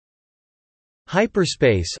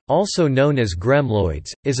Hyperspace, also known as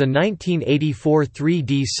Gremloids, is a 1984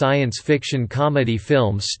 3D science fiction comedy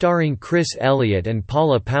film starring Chris Elliott and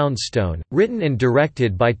Paula Poundstone, written and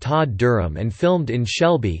directed by Todd Durham and filmed in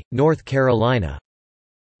Shelby, North Carolina.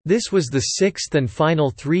 This was the sixth and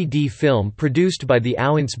final 3D film produced by the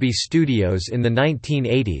Owensby Studios in the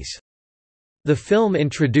 1980s. The film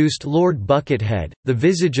introduced Lord Buckethead, the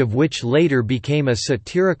visage of which later became a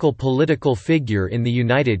satirical political figure in the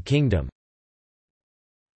United Kingdom.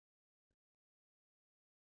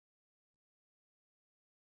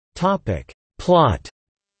 Plot.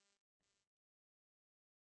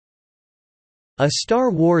 A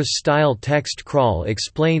Star Wars-style text crawl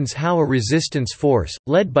explains how a resistance force,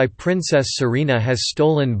 led by Princess Serena, has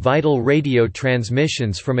stolen vital radio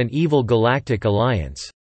transmissions from an evil galactic alliance.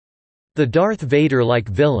 The Darth Vader-like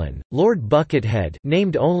villain, Lord Buckethead,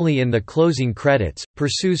 named only in the closing credits,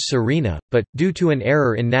 pursues Serena, but, due to an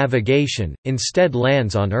error in navigation, instead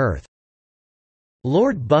lands on Earth.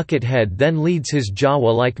 Lord Buckethead then leads his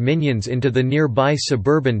Jawa-like minions into the nearby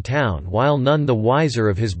suburban town while none the wiser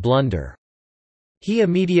of his blunder. He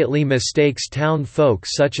immediately mistakes town folk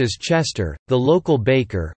such as Chester, the local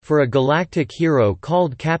baker, for a galactic hero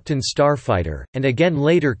called Captain Starfighter, and again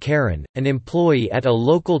later Karen, an employee at a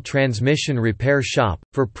local transmission repair shop,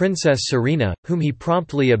 for Princess Serena, whom he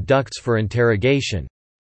promptly abducts for interrogation.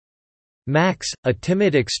 Max, a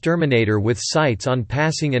timid exterminator with sights on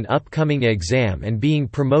passing an upcoming exam and being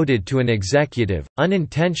promoted to an executive,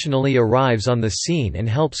 unintentionally arrives on the scene and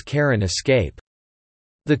helps Karen escape.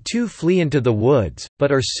 The two flee into the woods,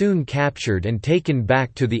 but are soon captured and taken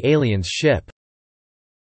back to the aliens' ship.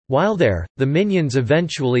 While there, the minions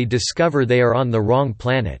eventually discover they are on the wrong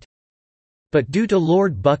planet. But due to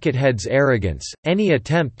Lord Buckethead's arrogance, any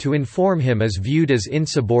attempt to inform him is viewed as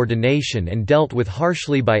insubordination and dealt with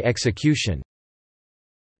harshly by execution.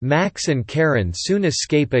 Max and Karen soon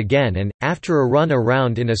escape again and, after a run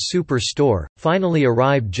around in a superstore, finally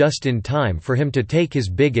arrive just in time for him to take his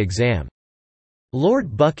big exam.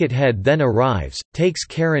 Lord Buckethead then arrives, takes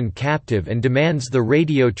Karen captive and demands the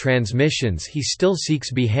radio transmissions he still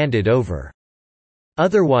seeks be handed over.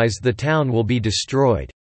 Otherwise the town will be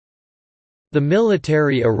destroyed. The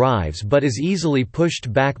military arrives but is easily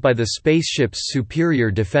pushed back by the spaceship's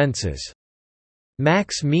superior defenses.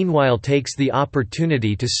 Max meanwhile takes the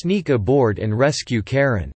opportunity to sneak aboard and rescue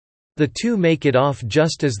Karen. The two make it off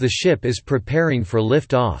just as the ship is preparing for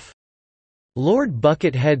lift-off. Lord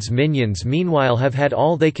Buckethead's minions meanwhile have had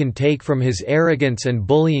all they can take from his arrogance and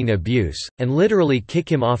bullying abuse, and literally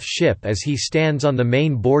kick him off ship as he stands on the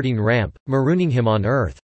main boarding ramp, marooning him on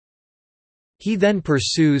Earth. He then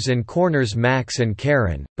pursues and corners Max and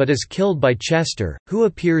Karen, but is killed by Chester, who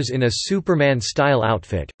appears in a Superman-style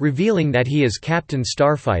outfit, revealing that he is Captain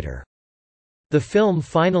Starfighter. The film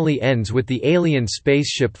finally ends with the alien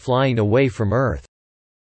spaceship flying away from Earth.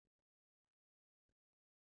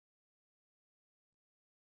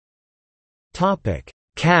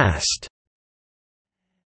 Cast.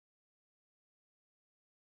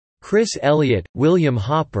 Chris Elliott, William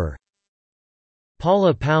Hopper,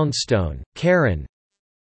 Paula Poundstone, Karen,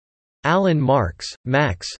 Alan Marks,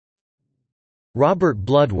 Max, Robert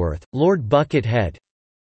Bloodworth, Lord Buckethead,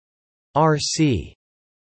 R.C.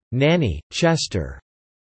 Nanny, Chester.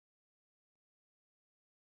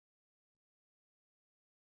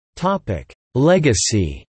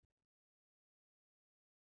 Legacy.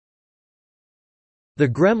 The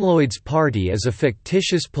Gremloids Party is a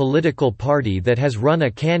fictitious political party that has run a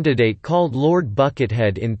candidate called Lord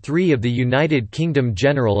Buckethead in 3 of the United Kingdom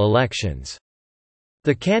general elections.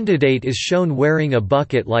 The candidate is shown wearing a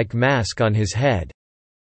bucket-like mask on his head.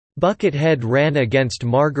 Buckethead ran against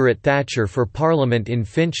Margaret Thatcher for Parliament in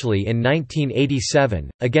Finchley in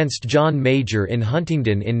 1987, against John Major in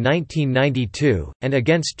Huntingdon in 1992, and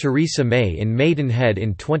against Theresa May in Maidenhead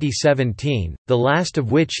in 2017, the last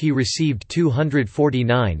of which he received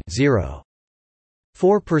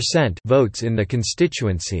 249.04% votes in the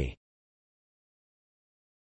constituency.